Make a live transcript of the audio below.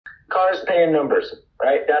Cars pay in numbers,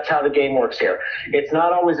 right? That's how the game works here. It's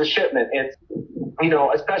not always a shipment. It's, you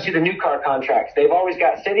know, especially the new car contracts. They've always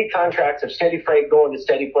got steady contracts of steady freight going to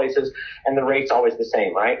steady places, and the rate's always the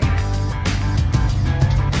same, right?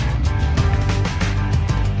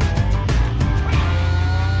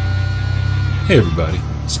 Hey everybody,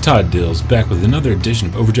 it's Todd Dills back with another edition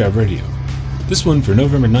of Overdrive Radio. This one for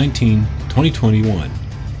November 19, 2021,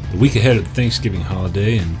 the week ahead of the Thanksgiving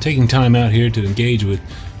holiday, and taking time out here to engage with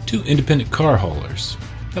two independent car haulers.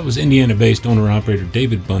 That was Indiana-based owner-operator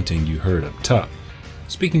David Bunting you heard up top,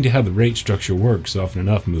 speaking to how the rate structure works often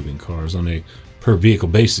enough moving cars on a per-vehicle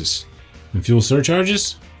basis. And fuel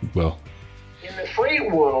surcharges? Well, In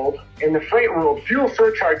the freight world, fuel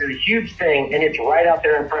surcharge is a huge thing, and it's right out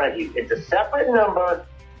there in front of you. It's a separate number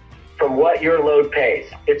from what your load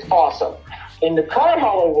pays. It's awesome. In the car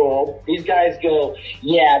hauler world, these guys go,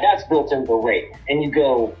 yeah, that's built into the rate. And you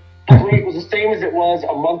go, the rate was the same as it was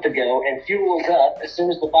a month ago, and fuel was up as soon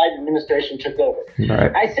as the Biden administration took over.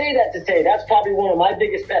 Right. I say that to say that's probably one of my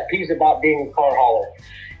biggest pet peeves about being a car hauler.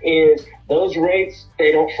 Is those rates,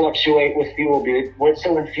 they don't fluctuate with fuel, dude.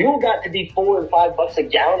 So when fuel got to be $4 and $5 a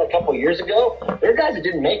gallon a couple years ago, there are guys that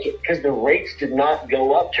didn't make it because the rates did not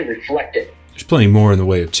go up to reflect it. there's plenty more in the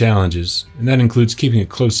way of challenges, and that includes keeping a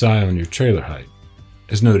close eye on your trailer height.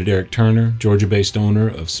 As noted Eric Turner, Georgia-based owner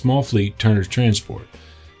of Small Fleet Turner Transport.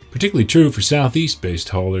 Particularly true for southeast-based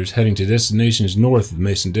haulers heading to destinations north of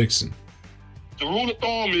Mason-Dixon. The rule of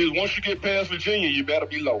thumb is once you get past Virginia, you better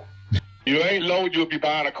be low. You ain't low, you'll be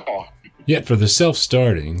buying a car. Yet for the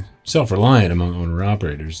self-starting, self-reliant among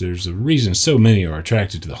owner-operators, there's a reason so many are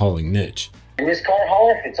attracted to the hauling niche. In this car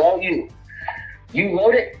hauler, it's all you. You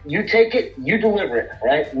load it, you take it, you deliver it,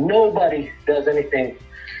 right? Nobody does anything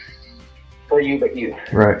for you but you.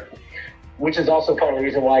 Right. Which is also part of the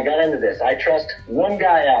reason why I got into this. I trust one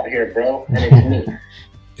guy out here, bro, and it's me.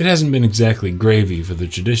 It hasn't been exactly gravy for the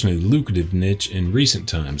traditionally lucrative niche in recent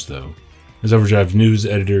times, though. As Overdrive News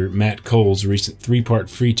editor Matt Cole's recent three-part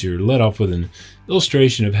feature led off with an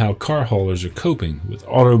illustration of how car haulers are coping with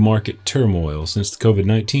auto market turmoil since the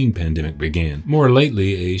COVID-19 pandemic began. More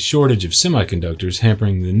lately, a shortage of semiconductors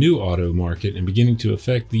hampering the new auto market and beginning to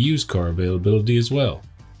affect the used car availability as well.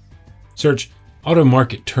 Search Auto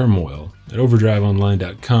Market Turmoil at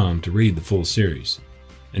overdriveonline.com to read the full series,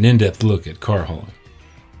 an in-depth look at car hauling.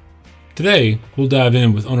 Today, we'll dive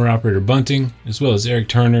in with owner-operator Bunting, as well as Eric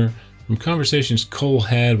Turner, from conversations Cole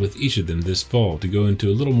had with each of them this fall to go into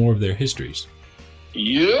a little more of their histories.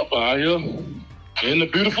 Yep, I am in the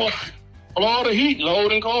beautiful Florida heat,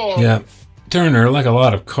 loading cars. Yeah, Turner, like a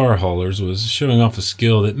lot of car haulers, was showing off a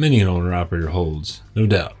skill that many an owner-operator holds, no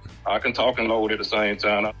doubt. I can talk and load at the same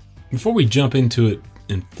time. Before we jump into it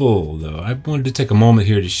in full, though, I wanted to take a moment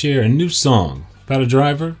here to share a new song about a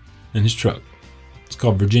driver and his truck. It's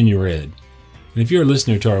called Virginia Red. And if you're a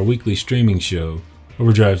listener to our weekly streaming show,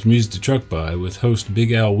 Overdrive's Music to Truck By, with host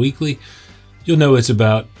Big Al Weekly, you'll know it's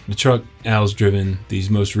about the truck Al's driven these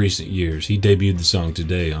most recent years. He debuted the song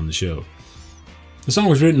today on the show. The song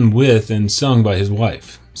was written with and sung by his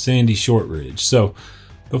wife, Sandy Shortridge. So,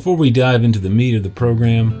 before we dive into the meat of the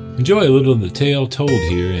program, enjoy a little of the tale told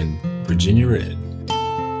here in Virginia Red.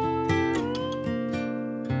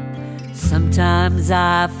 Sometimes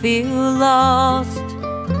I feel lost,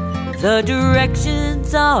 the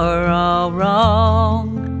directions are all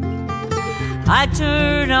wrong. I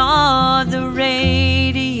turn on the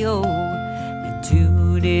radio and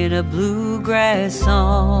tune in a bluegrass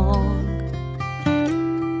song.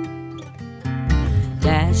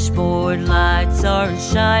 Dashboard lights are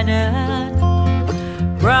shining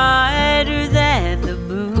brighter than the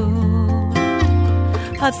moon.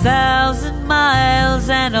 1,000 miles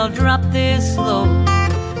and I'll drop this low,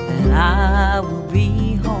 and I will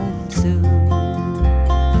be home soon.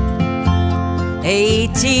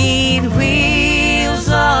 18 wheels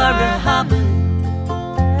are a-humming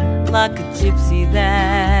like a gypsy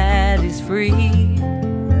that is free.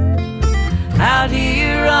 Out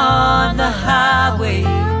here on the highway,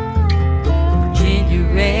 Virginia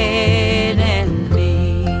Red and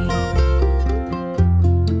me.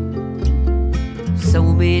 So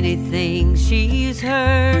many things she's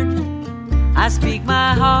heard, I speak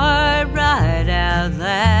my heart right out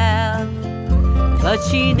loud, but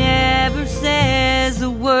she never says a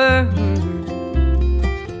word,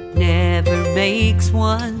 never makes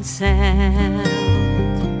one sound.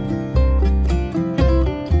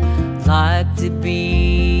 Like to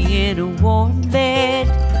be in a warm bed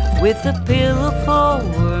with a pillow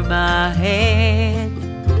for my head,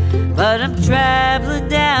 but I'm traveling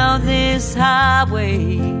down this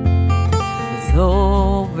highway with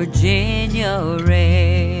old Virginia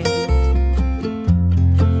Red.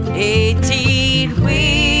 18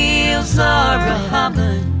 wheels are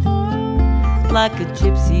a-humming like a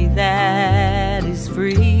gypsy that is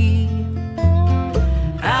free.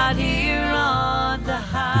 Out here on the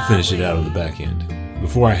highway. We'll finish it out on the back end.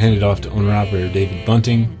 Before I hand it off to owner-operator David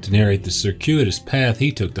Bunting to narrate the circuitous path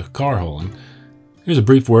he took to car hauling, here's a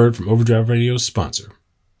brief word from Overdrive Radio's sponsor.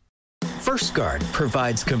 First Guard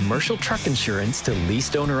provides commercial truck insurance to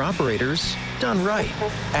leased owner-operators done right,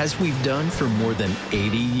 as we've done for more than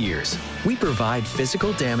 80 years. We provide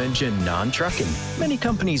physical damage and non-trucking. Many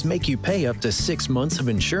companies make you pay up to 6 months of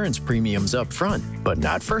insurance premiums up front, but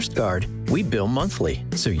not First Guard. We bill monthly,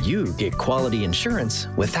 so you get quality insurance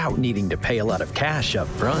without needing to pay a lot of cash up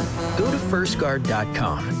front. Go to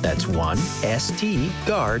firstguard.com. That's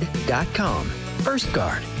 1stguard.com. First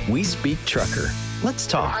Guard. We speak trucker. Let's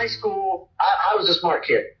talk. In high school, I was a smart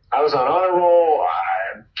kid. I was on honor roll,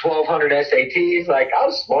 1,200 SATs. Like, I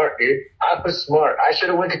was smart, dude. I was smart. I should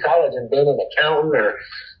have went to college and been an accountant or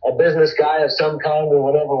a business guy of some kind or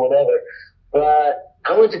whatever. But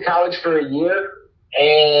I went to college for a year,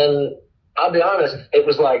 and I'll be honest, it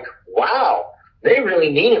was like, wow, they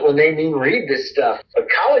really mean it when they mean read this stuff. But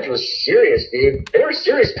college was serious, dude. They were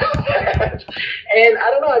serious about that. And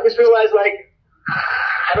I don't know, I just realized, like,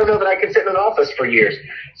 I don't know that I could sit in an office for years.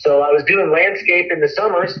 So I was doing landscape in the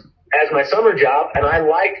summers as my summer job, and I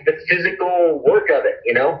liked the physical work of it,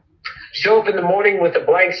 you know? Show up in the morning with a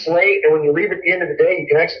blank slate, and when you leave at the end of the day, you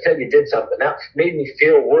can actually tell you did something. That made me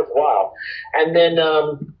feel worthwhile. And then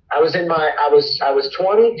I was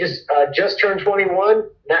 20, just turned 21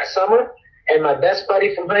 that summer, and my best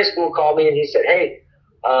buddy from high school called me, and he said, hey,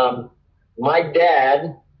 my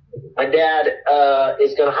dad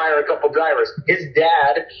is going to hire a couple drivers. His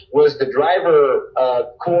dad was the driver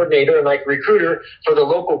coordinator and like recruiter for the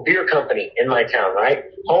local beer company in my town, right?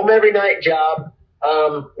 Home every night job,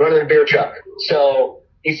 running a beer truck. So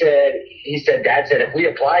he said, Dad said, if we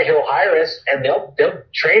apply, he'll hire us and they'll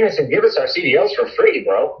train us and give us our CDLs for free,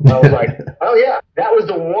 bro. I was like, oh yeah. That was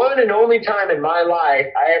the one and only time in my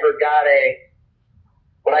life I ever got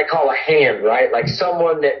what I call a hand, right? Like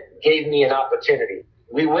someone that gave me an opportunity.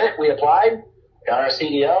 We applied, got our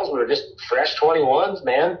CDLs. We were just fresh 21s,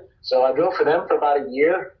 man. So I drove for them for about a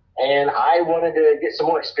year, and I wanted to get some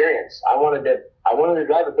more experience. I wanted to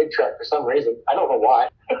drive a big truck for some reason. I don't know why,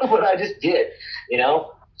 but I just did, you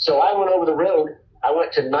know. So I went over the road. I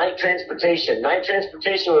went to Night Transportation. Night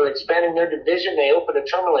Transportation was expanding their division. They opened a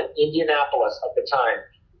terminal in Indianapolis at the time.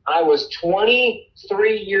 I was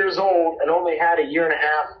 23 years old and only had a year and a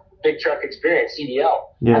half big truck experience,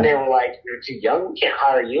 CDL. Yeah. And they were like, you're too young, we can't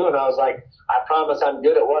hire you. And I was like, I promise I'm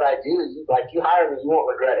good at what I do. You hire me, you won't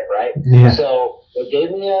regret it, right? Yeah. So they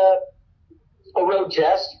gave me a road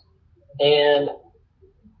test. And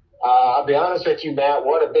I'll be honest with you, Matt,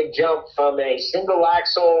 what a big jump from a single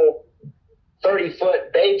axle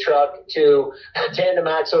 30-foot bay truck to a tandem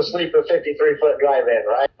axle sleeper 53-foot drive-in,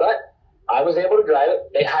 right? But I was able to drive it.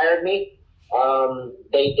 They hired me.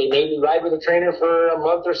 They made me ride with a trainer for a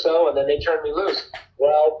month or so, and then they turned me loose.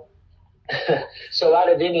 Well, so out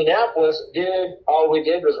of Indianapolis, dude, all we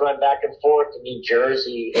did was run back and forth to New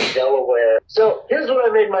Jersey and Delaware. So here's when I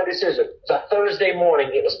made my decision. It's a Thursday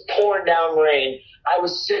morning. It was pouring down rain. I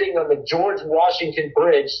was sitting on the George Washington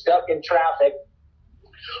Bridge, stuck in traffic,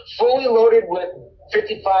 fully loaded with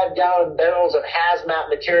 55-gallon barrels of hazmat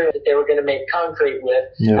material that they were going to make concrete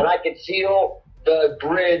with. Yeah. And I could feel the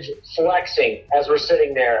bridge flexing as we're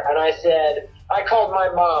sitting there. And I called my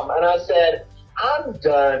mom and I said, I'm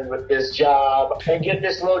done with this job and get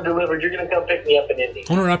this load delivered. You're going to come pick me up in Indy.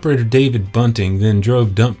 Owner-operator David Bunting then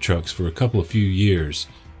drove dump trucks for a few years.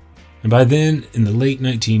 And by then, in the late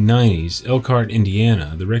 1990s, Elkhart,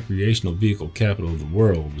 Indiana, the recreational vehicle capital of the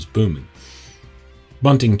world, was booming.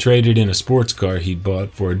 Bunting traded in a sports car he'd bought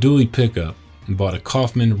for a dually pickup and bought a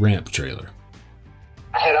Kaufman ramp trailer.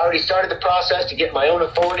 I had already started the process to get my own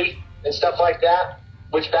authority and stuff like that,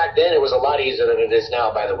 which back then it was a lot easier than it is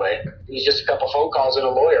now, by the way. It was just a couple phone calls and a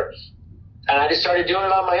lawyer. And I just started doing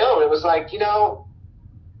it on my own. It was like, you know,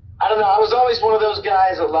 I don't know. I was always one of those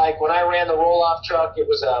guys that, like, when I ran the roll-off truck, it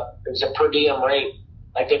was a per diem rate.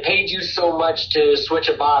 Like, they paid you so much to switch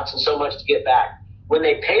a box and so much to get back. When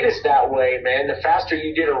they paid us that way, man, the faster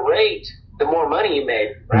you did a rate, the more money you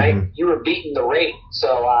made, right? Mm-hmm. You were beating the rate,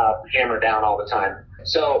 so hammer down all the time.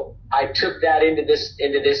 So I took that into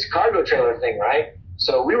this cargo trailer thing, right?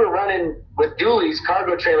 So we were running with dualies,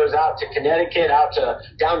 cargo trailers out to Connecticut,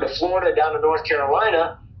 down to Florida, down to North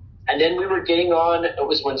Carolina. And then we were getting on, it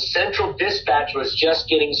was when Central Dispatch was just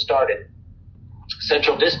getting started.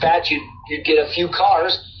 Central Dispatch, you'd get a few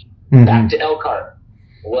cars back to Elkhart.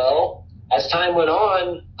 Well, as time went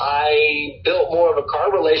on, I built more of a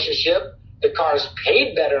car relationship. The cars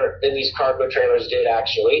paid better than these cargo trailers did,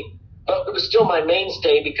 actually. But it was still my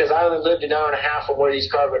mainstay because I only lived an hour and a half from where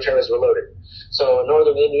these cargo trailers were loaded. So in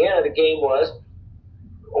northern Indiana, the game was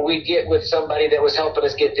we'd get with somebody that was helping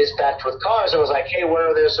us get dispatched with cars. I was like, hey, where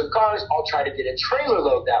are there some cars? I'll try to get a trailer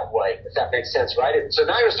load that way, if that makes sense, right? And so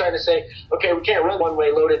now you're starting to say, okay, we can't run one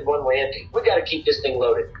way loaded, one way empty. We got to keep this thing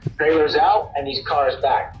loaded. Trailers out and these cars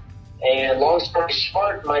back. And long story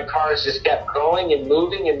short, my cars just kept going and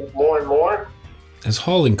moving and more. As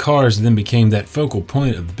hauling cars then became that focal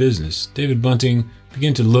point of the business, David Bunting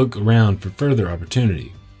began to look around for further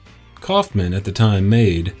opportunity. Kaufman at the time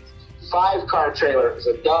made 5-car trailer. It was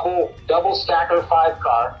a double stacker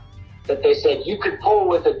 5-car that they said you could pull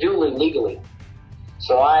with a dually legally.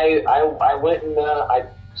 So I went and I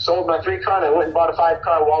sold my 3-car and I went and bought a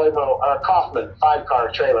 5-car Kaufman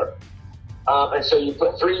 5-car trailer. And so you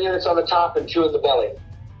put 3 units on the top and 2 in the belly.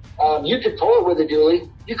 You could pull it with a dually.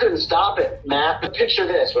 You couldn't stop it, Matt. But picture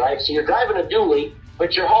this, right? So you're driving a dually,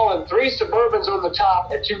 but you're hauling 3 Suburbans on the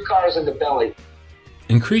top and 2 cars in the belly.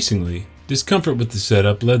 Increasingly, discomfort with the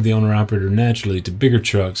setup led the owner-operator naturally to bigger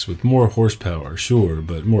trucks with more horsepower, sure,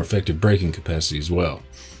 but more effective braking capacity as well.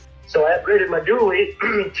 So I upgraded my dually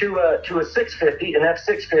to a 650, an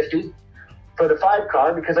F650 for the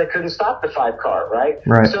 5-car because I couldn't stop the 5-car, right?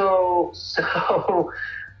 Right.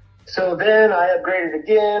 So then I upgraded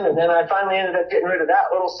again, and then I finally ended up getting rid of that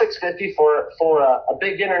little 650 for a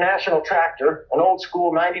big international tractor, an old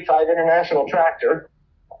school 95 international tractor.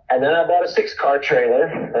 And then I bought a 6-car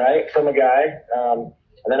trailer, right, from a guy. And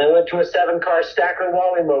then I went to a 7-car stacker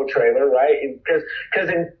Wally Mo trailer, right?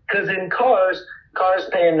 Because in cars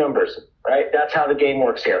pay in numbers, right? That's how the game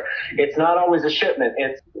works here. It's not always a shipment.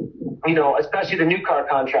 It's, you know, especially the new car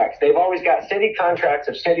contracts. They've always got steady contracts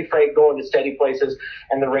of steady freight going to steady places,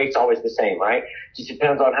 and the rate's always the same, right? Just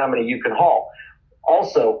depends on how many you can haul.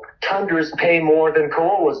 Also, Tundras pay more than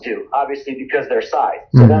Corollas do, obviously because their size.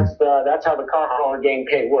 So that's how the car hauler game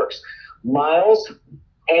pay works. Miles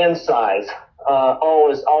and size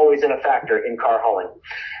always in a factor in car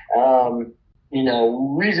hauling. You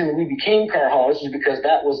know, reason we became car haulers is because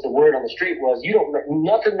that was the word on the street was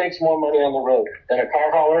nothing makes more money on the road than a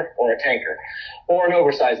car hauler or a tanker or an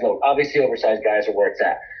oversized load. Obviously, oversized guys are where it's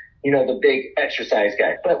at. You know, the big exercise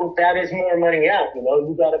guy. But that is more money out. You know,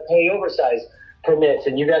 you got to pay oversized permits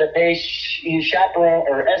and you got to pay chaperone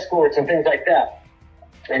or escorts and things like that.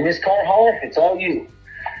 And this car hauler, it's all you.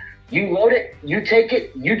 You load it, you take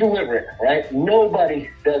it, you deliver it, right? Nobody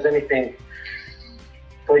does anything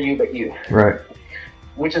for you but you. Right.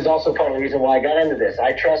 Which is also part of the reason why I got into this.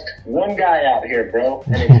 I trust one guy out here, bro,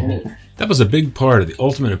 and it's me. That was a big part of the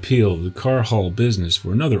ultimate appeal of the car haul business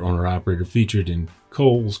for another owner-operator featured in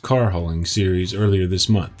Cole's car hauling series earlier this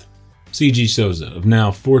month. C.G. Souza of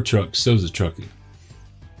now 4-Truck Souza Trucking.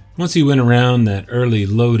 Once he went around that early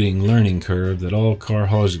loading learning curve that all car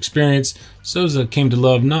haulers experience, Souza came to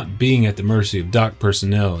love not being at the mercy of dock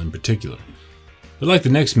personnel in particular. But like the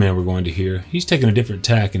next man we're going to hear, he's taken a different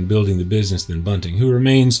tack in building the business than Bunting, who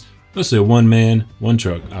remains mostly a one-man,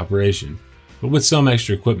 one-truck operation, but with some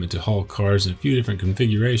extra equipment to haul cars in a few different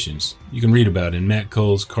configurations you can read about in Matt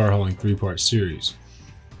Cole's car hauling 3-part series.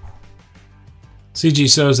 C.G.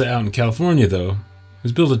 Souza out in California, though,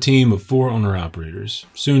 has built a team of 4 owner-operators,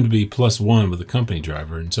 soon to be +1 with a company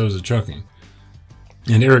driver in Souza Trucking.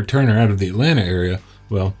 And Eric Turner out of the Atlanta area,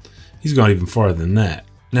 well, he's gone even farther than that,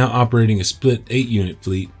 now operating a split 8-unit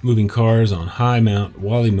fleet, moving cars on high-mount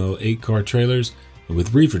Wally Mo 8-car trailers, and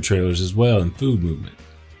with reefer trailers as well in food movement.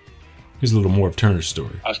 Here's a little more of Turner's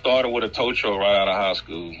story. I started with a tow truck right out of high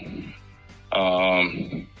school.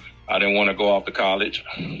 I didn't want to go off to college,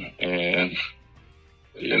 and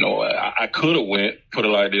you know, I could have went, put it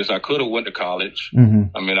like this, I could have went to college. I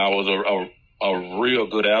mean, I was a real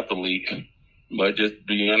good athlete, but just to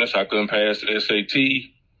be honest, I couldn't pass the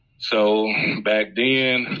SAT. So back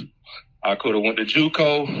then, I could have went to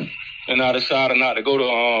JUCO, and I decided not to go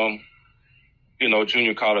to, you know,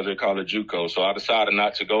 junior college. They call it JUCO. So I decided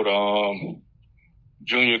not to go to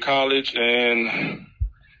junior college and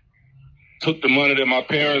took the money that my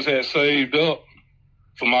parents had saved up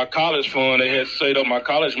for my college fund. They had saved up my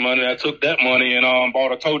college money. I took that money and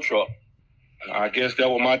bought a tow truck. I guess that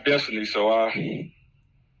was my destiny. So I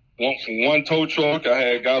went from 1 tow truck. I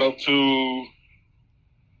had got up to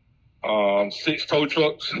 6 tow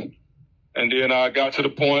trucks. And then I got to the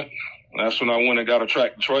point, that's when I went and got a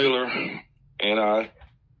tractor trailer, and I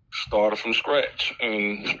started from scratch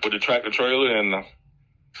and with the tractor trailer, and I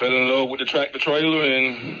fell in love with the tractor trailer,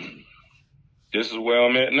 and this is where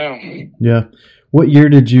I'm at now. Yeah. What year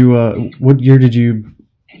did you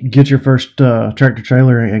get your first tractor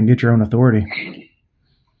trailer and get your own authority?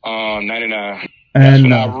 99. And that's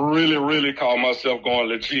when I really called myself going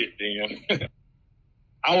legit then.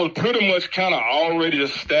 I was pretty much kind of already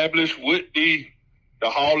established with the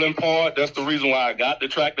hauling part. That's the reason why I got the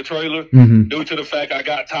tractor trailer, due to the fact I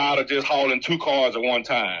got tired of just hauling 2 cars at one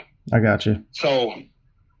time. I got you. So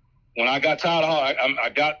when I got tired of hauling, I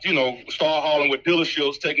got, started hauling with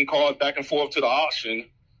dealerships, taking cars back and forth to the auction.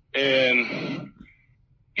 And,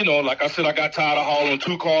 like I said, I got tired of hauling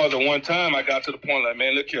 2 cars at one time. I got to the point like,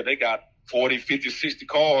 man, look here, they got 40, 50, 60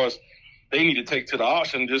 cars they need to take to the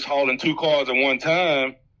auction. Just hauling 2 cars at one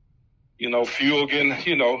time, fuel getting,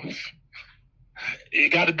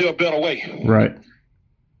 it got to be a better way. Right.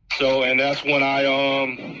 So, and that's when I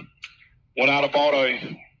went out and bought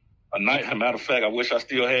a matter of fact, I wish I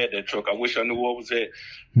still had that truck. I wish I knew what was it.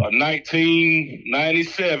 A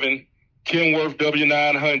 1997 Kenworth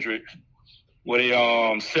W900 with a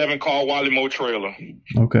 7-car Wally-Mo trailer.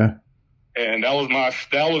 Okay. And that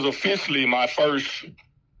was officially my first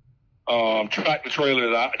tractor trailer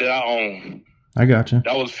that I own. I got you.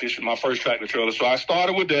 That was officially my first tractor trailer. So I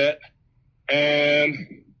started with that,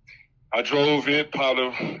 and I drove it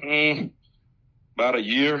probably about a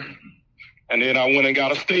year. And then I went and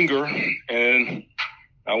got a Stinger, and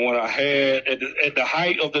I had at the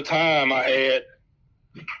height of the time, I had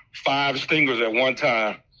 5 Stingers at one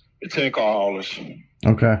time, the 10-car haulers.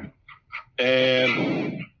 Okay.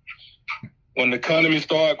 And when the economy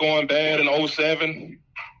started going bad in 2007,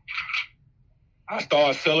 I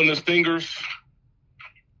started selling the Stingers.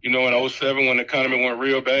 In 2007 when the economy went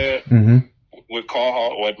real bad with car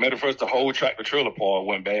haul, or matter of fact, the whole tractor trailer part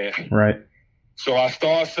went bad. Right. So I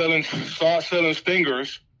started selling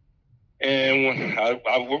Stingers, and when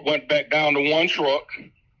I went back down to 1 truck,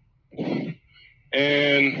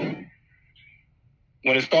 and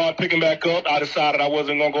when it started picking back up, I decided I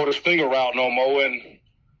wasn't going to go the Stinger route no more, and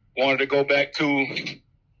wanted to go back to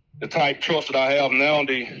the type trucks that I have now,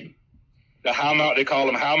 the high mount. They call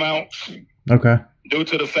them high mounts. Okay. Due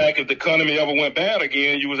to the fact if the economy ever went bad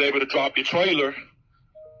again, you was able to drop your trailer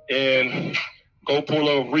and go pull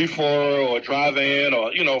a reefer or a dry van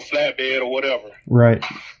or, flatbed or whatever. Right.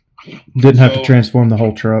 Didn't have to transform the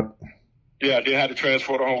whole truck. Yeah, I didn't have to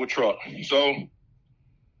transfer the whole truck. So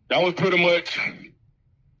that was pretty much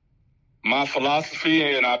my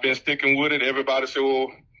philosophy, and I've been sticking with it. Everybody said, well,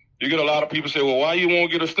 you get a lot of people say, well, why you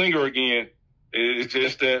won't get a Stinger again? It's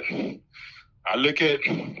just that I look at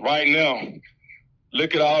right now,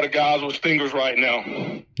 look at all the guys with Stingers right now.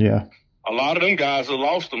 Yeah. A lot of them guys have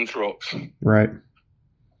lost them trucks. Right.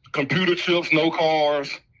 Computer chips, no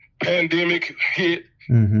cars, pandemic hit,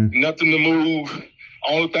 nothing to move.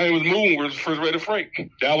 Only thing was moving was refrigerated freight.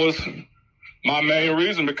 That was my main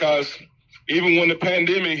reason, because even when the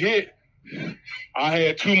pandemic hit, I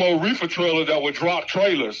had 2 more reefer trailers that would drop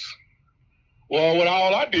trailers. Well,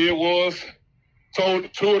 all I did was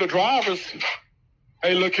told 2 of the drivers,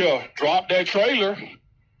 hey, look here, drop that trailer,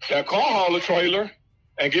 that car hauler trailer,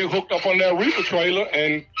 and get hooked up on that reefer trailer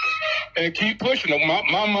and keep pushing them.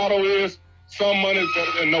 My motto is some money is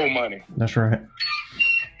better than no money. That's right.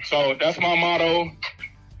 So that's my motto,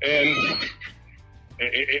 and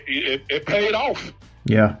it paid off.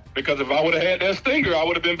 Yeah. Because if I would have had that Stinger, I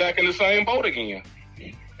would have been back in the same boat again.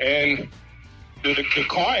 And the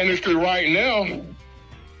car industry right now,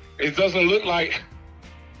 it doesn't look like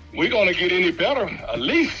we're going to get any better, at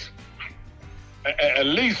least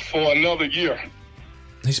for another year.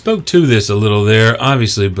 He spoke to this a little there,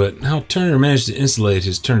 obviously, but how Turner managed to insulate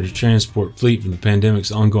his Turner Transport fleet from the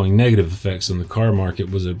pandemic's ongoing negative effects on the car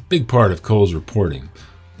market was a big part of Cole's reporting.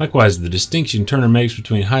 Likewise, the distinction Turner makes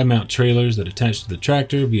between high-mount trailers that attach to the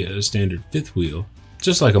tractor via a standard 5th wheel,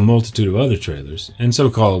 just like a multitude of other trailers, and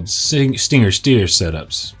so-called Stinger steer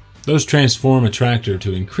setups. Those transform a tractor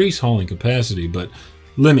to increase hauling capacity, but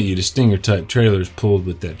limit you to Stinger-type trailers pulled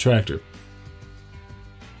with that tractor.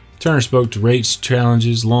 Turner spoke to rates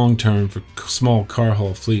challenges long-term for small car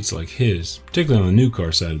haul fleets like his, particularly on the new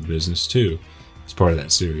car side of the business too, as part of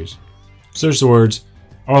that series. Search the words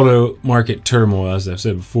 "Although Market Turmoil," as I've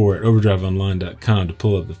said before, at overdriveonline.com to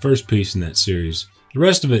pull up the first piece in that series. The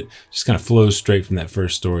rest of it just kind of flows straight from that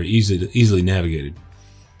first story, easily navigated.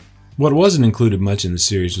 What wasn't included much in the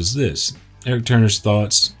series was this: Eric Turner's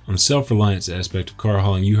thoughts on the self-reliance aspect of car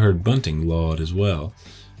hauling you heard Bunting laud as well,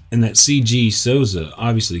 and that C.G. Souza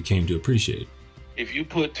obviously came to appreciate. If you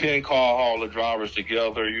put 10 car hauler drivers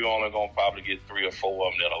together, you're only going to probably get 3 or 4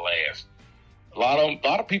 of them that'll last. A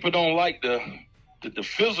lot of people don't like the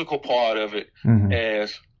physical part of it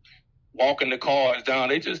as walking the cars down.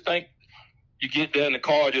 They just think you get there and the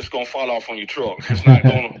car just going to fall off on your truck. It's not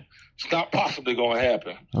going to It's not possibly going to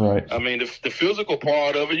happen. Right. I mean, the physical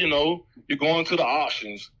part of it, you know, you're going to the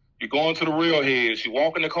auctions, you're going to the railheads, you're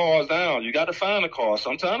walking the cars down. You got to find the car.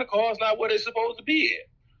 Sometimes the car's not where they're supposed to be at.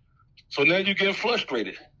 So now you're getting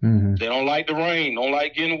frustrated. Mm-hmm. They don't like the rain, don't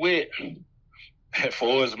like getting wet. As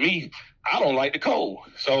far as me, I don't like the cold.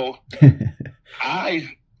 So I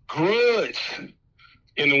grudge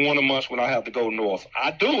in the winter months when I have to go north.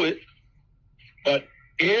 I do it, but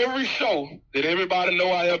every show that everybody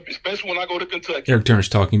know I have, especially when I go to Kentucky. Eric Turner's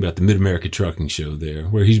talking about the Mid-America Trucking Show there,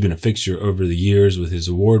 where he's been a fixture over the years with his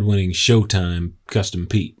award-winning Showtime Custom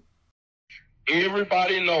Pete.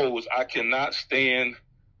 Everybody knows I cannot stand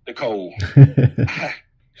the cold. I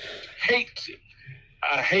hate it.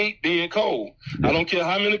 I hate being cold. I don't care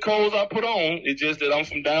how many clothes I put on. It's just that I'm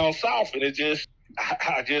from down south, and I just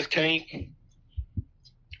can't.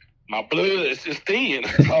 My blood is just thin.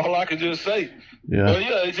 That's all I can just say. Yeah. But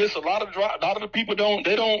yeah, it's just a lot of the people don't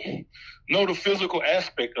know the physical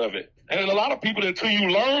aspect of it, and a lot of people, until you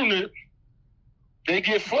learn it, they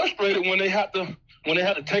get frustrated when they have to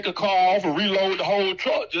take a car off and reload the whole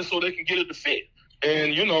truck just so they can get it to fit.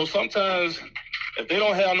 And you know, sometimes if they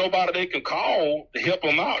don't have nobody they can call to help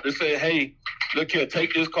them out, they say, "Hey, look here,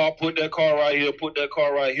 take this car, put that car right here, put that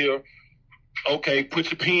car right here. Okay,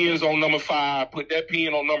 put your pins on number 5, put that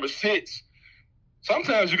pin on number 6."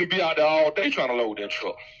 Sometimes you can be out there all day trying to load that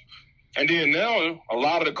truck. And then now, a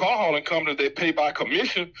lot of the car hauling companies, they pay by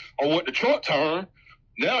commission on what the truck turn.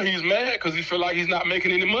 Now he's mad because he feel like he's not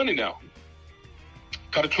making any money now.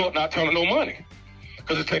 Because the truck not turning no money.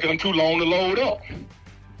 Because it's taking them too long to load up.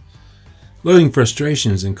 Loading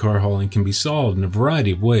frustrations in car hauling can be solved in a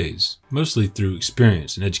variety of ways, mostly through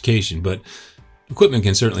experience and education, but equipment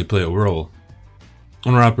can certainly play a role.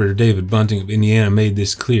 Owner-operator David Bunting of Indiana made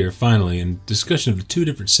this clear finally in discussion of the 2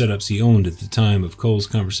 different setups he owned at the time of Cole's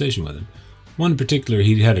conversation with him. One in particular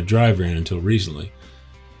he'd had a driver in until recently.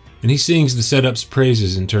 And he sings the setup's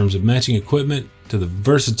praises in terms of matching equipment to the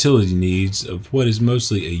versatility needs of what is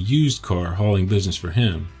mostly a used car hauling business for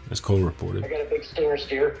him, as Cole reported. I got a big Stinger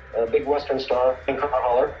steer, a big Western Star, and car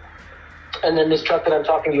hauler. And then this truck that I'm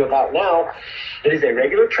talking to you about now, it is a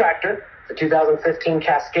regular tractor. The 2015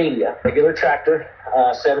 Cascadia, regular tractor,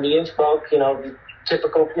 70-inch bunk, you know,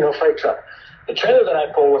 typical, you know, freight truck. The trailer that I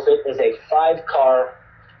pull with it is a 5-car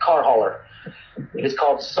car hauler. It is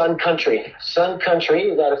called Sun Country. Sun Country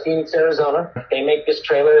is out of Phoenix, Arizona. They make this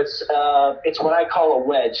trailer. It's what I call a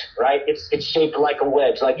wedge, right? It's shaped like a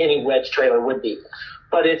wedge, like any wedge trailer would be,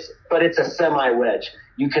 but it's a semi-wedge.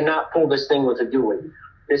 You cannot pull this thing with a dually.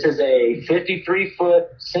 This is a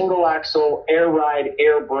 53-foot single axle air ride,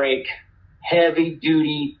 air brake, heavy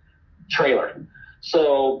duty trailer.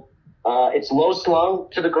 So it's low slung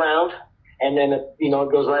to the ground, and then it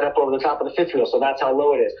goes right up over the top of the fifth wheel. So that's how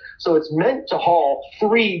low it is. So it's meant to haul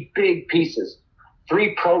 3 big pieces,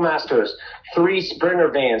 3 ProMasters, 3 Springer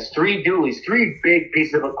vans, 3 dualies, 3 big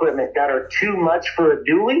pieces of equipment that are too much for a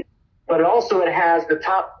dually, but also it has the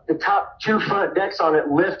top 2 front decks on it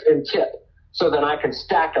lift and tip. So then I can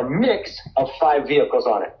stack a mix of 5 vehicles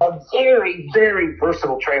on it. A very, very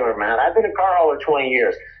versatile trailer, man. I've been a car hauler 20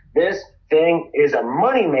 years. This thing is a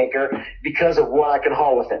moneymaker because of what I can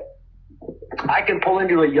haul with it. I can pull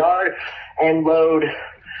into a yard and load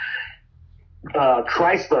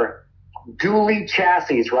Chrysler dually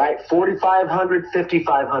chassis, right? 4,500,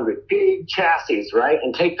 5,500, big chassis, right?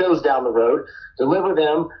 And take those down the road, deliver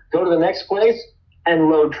them, go to the next place, and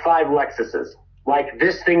load 5 Lexuses. Like,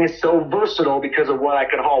 this thing is so versatile because of what I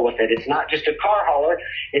can haul with it. It's not just a car hauler,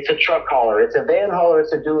 it's a truck hauler, it's a van hauler,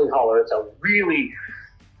 it's a dually hauler. It's a really,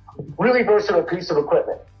 really versatile piece of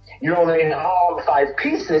equipment. You're only going to haul 5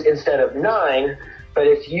 pieces instead of 9, but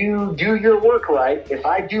if you do your work right, if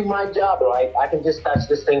I do my job right, I can dispatch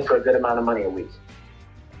this thing for a good amount of money a week.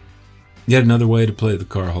 Yet another way to play the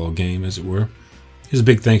car haul game, as it were. Here's a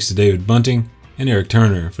big thanks to David Bunting and Eric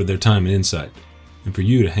Turner for their time and insight, and for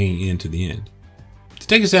you to hang in to the end. To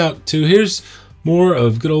take us out to, here's more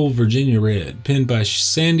of good old Virginia Red, penned by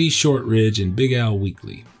Sandy Shortridge and Big Al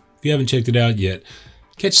Weekly. If you haven't checked it out yet,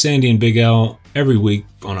 catch Sandy and Big Al every week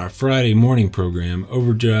on our Friday morning program,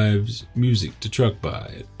 Overdrive's Music to Truck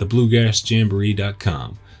By, at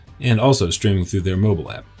thebluegrassjamboree.com, and also streaming through their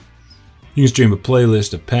mobile app. You can stream a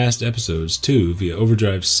playlist of past episodes too via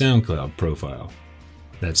Overdrive's SoundCloud profile.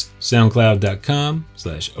 That's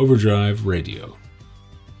soundcloud.com/Overdrive Radio.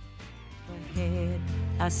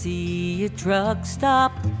 I see a truck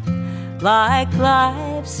stop like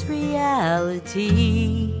life's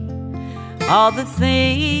reality. All the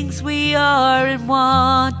things we are and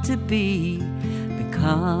want to be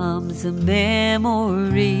becomes a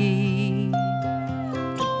memory.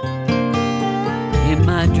 In In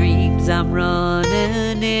my dreams I'm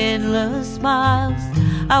running endless miles.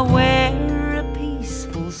 I wear a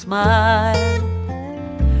peaceful smile.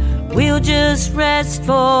 We'll just rest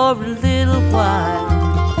for a little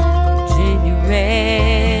while, Virginia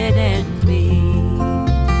Red and me.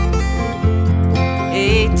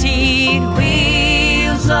 18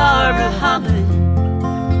 wheels are a-humming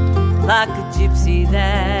like a gypsy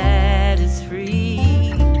that is free.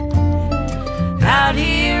 Out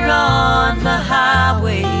here on the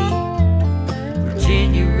highway,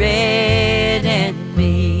 Virginia Red and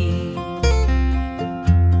me.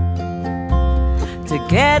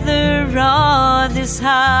 Together on this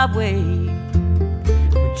highway,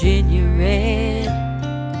 Virginia Red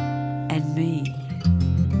and me.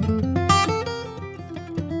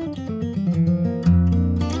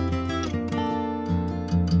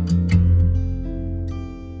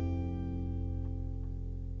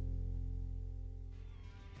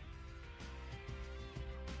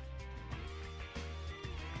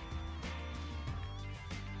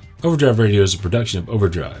 Overdrive Radio is a production of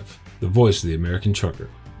Overdrive, the voice of the American trucker.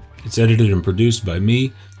 It's edited and produced by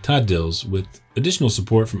me, Todd Dills, with additional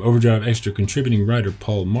support from Overdrive Extra contributing writer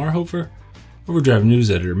Paul Marhofer, Overdrive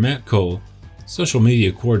News editor Matt Cole, social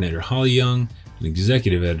media coordinator Holly Young, and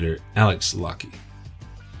executive editor Alex Lockey.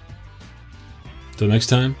 Till next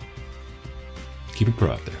time, keep it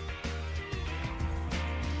pro out there.